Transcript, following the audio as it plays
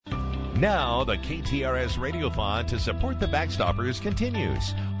Now, the KTRS Radiothon to support the Backstoppers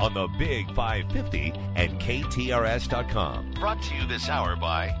continues on the Big 550 and KTRS.com. Brought to you this hour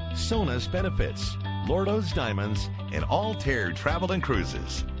by Sonus Benefits, Lordo's Diamonds, and Altair Travel and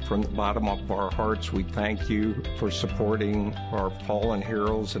Cruises. From the bottom of our hearts, we thank you for supporting our fallen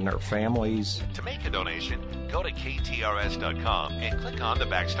heroes and their families. To make a donation, go to KTRS.com and click on the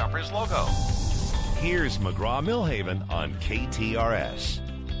Backstoppers logo. Here's McGraw Millhaven on KTRS.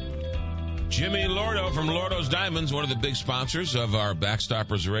 Jimmy Lordo from Lordo's Diamonds, one of the big sponsors of our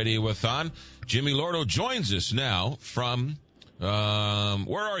Backstoppers Radiothon. Jimmy Lordo joins us now from, where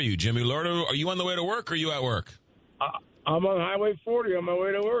are you, Jimmy Lordo? Are you on the way to work or are you at work? I'm on Highway 40 on my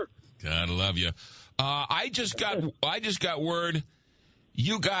way to work. God love you. I just got word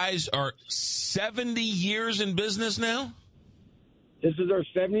you guys are 70 years in business now? This is our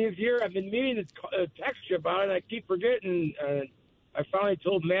 70th year. I've been meaning to text you about it. I keep forgetting. I finally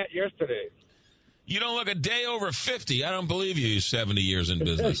told Matt yesterday. You don't look a day over 50. I don't believe you 70 years in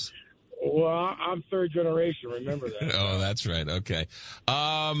business. Well, I'm third generation. Remember that. Oh, that's right. Okay.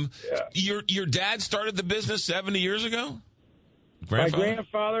 Your dad started the business 70 years ago? My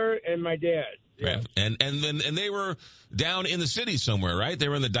grandfather and my dad. Yes. And they were down in the city somewhere, right? They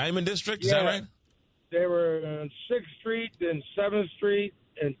were in the Diamond District. Is that right? They were on 6th Street and 7th Street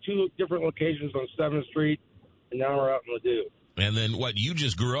and two different locations on 7th Street. And now we're out in Ladue. And then what? You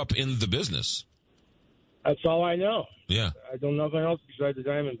just grew up in the business. That's all I know. Yeah. I don't know nothing else besides the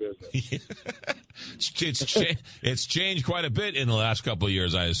diamond business. It's changed quite a bit in the last couple of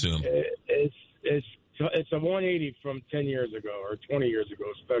years, I assume. It's a 180 from 10 years ago or 20 years ago,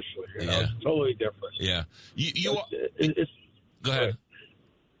 especially. You know, it's totally different. Yeah. Go ahead.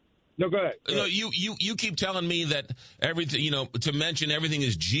 No, go ahead. No, you keep telling me that everything, to mention everything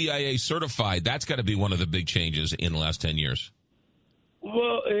is GIA certified. That's got to be one of the big changes in the last 10 years.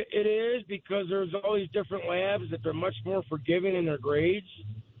 Well, it is because there's all these different labs that they're much more forgiving in their grades.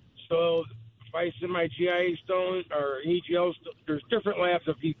 So if I send my GIA stone or EGL stone, there's different labs.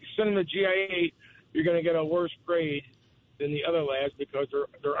 If you send them to GIA, you're going to get a worse grade than the other labs because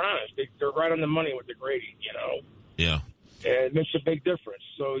they're honest. They're right on the money with the grading, Yeah. And it makes a big difference.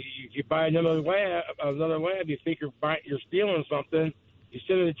 So if you buy another lab, you think you're stealing something. You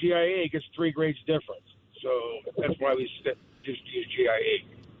send it to GIA, it gets 3 grades difference. So that's why we just use GIA.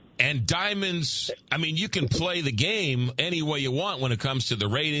 And diamonds, you can play the game any way you want when it comes to the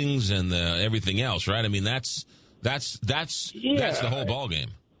ratings and everything else, right? That's the whole ball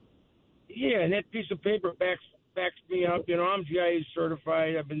game. Yeah, and that piece of paper backs me up. I'm GIA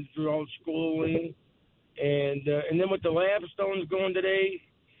certified. I've been through all the schooling. And then with the lab stones going today,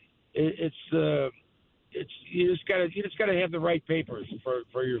 it's you just gotta have the right papers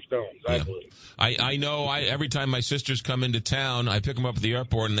for your stones. Yeah. I believe. I know. Every time my sisters come into town, I pick them up at the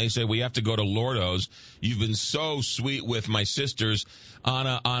airport, and they say we have to go to Lordo's. You've been so sweet with my sisters on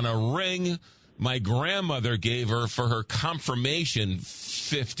a ring my grandmother gave her for her confirmation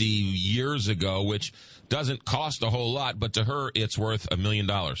 50 years ago, which doesn't cost a whole lot, but to her it's worth $1 million.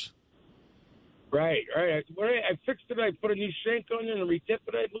 Right. When I fixed it, I put a new shank on it and retipped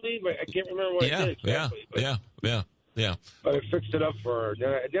it, I believe. I can't remember what I did exactly. Yeah. But I fixed it up for her.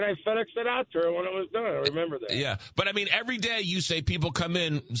 Then I FedExed it out to her when it was done. I remember that. Yeah. But, every day you say people come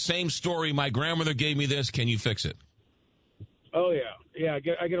in, same story, my grandmother gave me this, can you fix it? Oh, yeah. Yeah,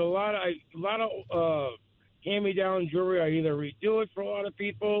 I get a lot of hand-me-down jewelry. I either redo it for a lot of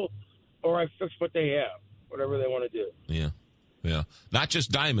people or I fix what they have, whatever they want to do. Yeah. Yeah, not just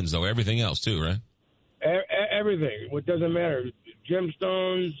diamonds though. Everything else too, right? Everything. It doesn't matter.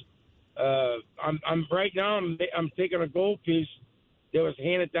 Gemstones. I'm right now. I'm taking a gold piece that was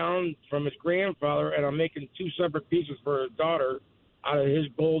handed down from his grandfather, and I'm making 2 separate pieces for his daughter out of his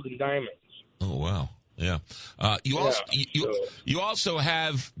gold and diamonds. Oh wow! Yeah. You also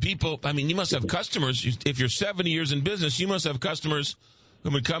have people. You must have customers. If you're 70 years in business, you must have customers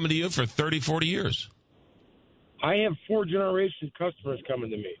who've been coming to you for 30, 40 years. I have 4 generation customers coming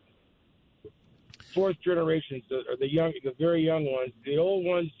to me. 4th generation, the very young ones. The old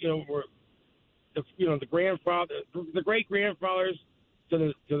ones, were the grandfather, the great grandfathers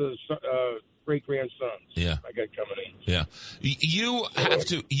to the great grandsons. Yeah, I got coming in. Yeah, you have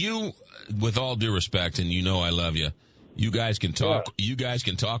to. You, with all due respect, and I love you. You guys can talk. Yeah. You guys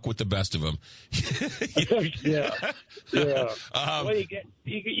can talk with the best of them. Yeah. Well,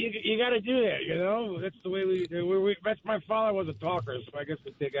 you got to do that. You know, that's the way we. That's my father was a talker, so I guess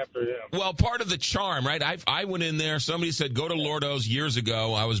we take after him. Well, part of the charm, right? I went in there. Somebody said go to Lordo's years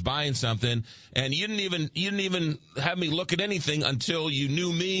ago. I was buying something, and you didn't even have me look at anything until you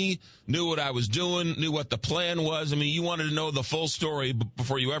knew me, knew what I was doing, knew what the plan was. I mean, you wanted to know the full story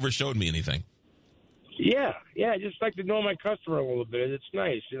before you ever showed me anything. Yeah, I just like to know my customer a little bit. It's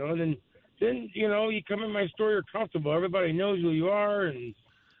nice, you know. And then you know, you come in my store, you're comfortable. Everybody knows who you are, and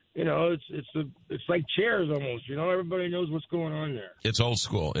you know, it's like chairs almost. You know, everybody knows what's going on there. It's old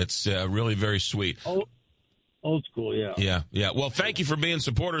school. It's really very sweet. Old school, yeah. Yeah. Well, thank you for being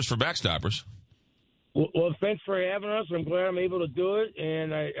supporters for Backstoppers. Well, thanks for having us. I'm glad I'm able to do it,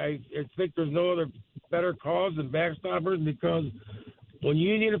 and I think there's no other better cause than Backstoppers because. When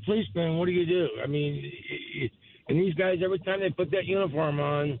you need a policeman, what do? I mean, and these guys, every time they put that uniform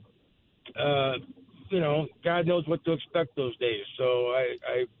on, you know, God knows what to expect those days. So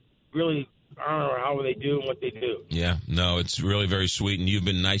I really honor how they do and what they do. Yeah, no, it's really very sweet, and you've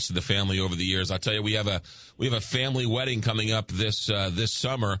been nice to the family over the years. I'll tell you, we have a family wedding coming up this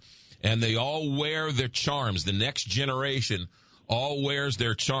summer, and they all wear their charms. The next generation all wears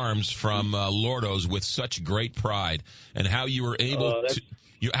their charms from Lordo's with such great pride, and how you were able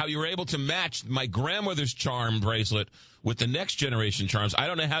to match my grandmother's charm bracelet with the next generation charms. I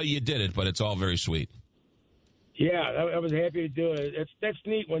don't know how you did it, but it's all very sweet. Yeah, I was happy to do it. That's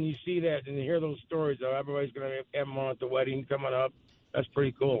neat when you see that and you hear those stories. Everybody's going to have them on at the wedding coming up. That's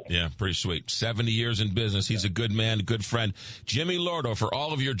pretty cool. Yeah, pretty sweet. 70 years in business. He's a good man, a good friend. Jimmy Lordo, for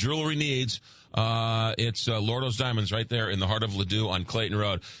all of your jewelry needs, it's Lordo's Diamonds right there in the heart of Ladue on Clayton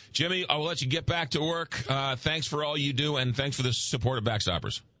Road. Jimmy, I will let you get back to work. Thanks for all you do, and thanks for the support of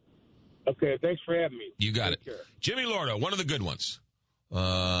Backstoppers. Okay, thanks for having me. You got it. Care. Jimmy Lordo, one of the good ones.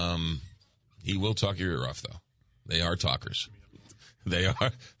 He will talk your ear off, though. They are talkers. They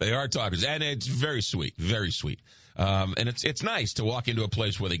are talkers, and it's very sweet, very sweet. And it's nice to walk into a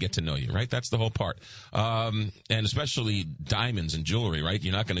place where they get to know you, right? That's the whole part. And especially diamonds and jewelry, right?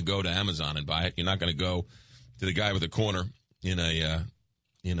 You're not going to go to Amazon and buy it. You're not going to go to the guy with a corner in a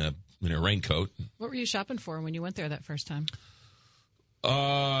raincoat. What were you shopping for when you went there that first time?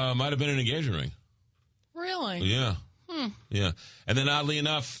 Might have been an engagement ring. Really? Yeah. Yeah. And then oddly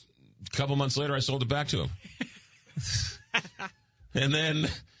enough, a couple months later, I sold it back to him.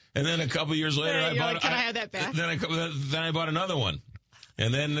 And then a couple years later, I bought. Can I have that back? Then I bought another one,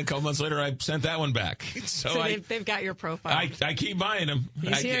 and then a couple months later, I sent that one back. So they've got your profile. I keep buying them.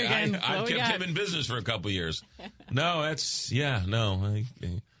 He's here again. I've kept him in business for a couple of years. No,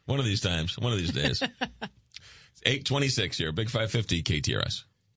 one of these times, one of these days. It's 8:26 here, Big 550 KTRS.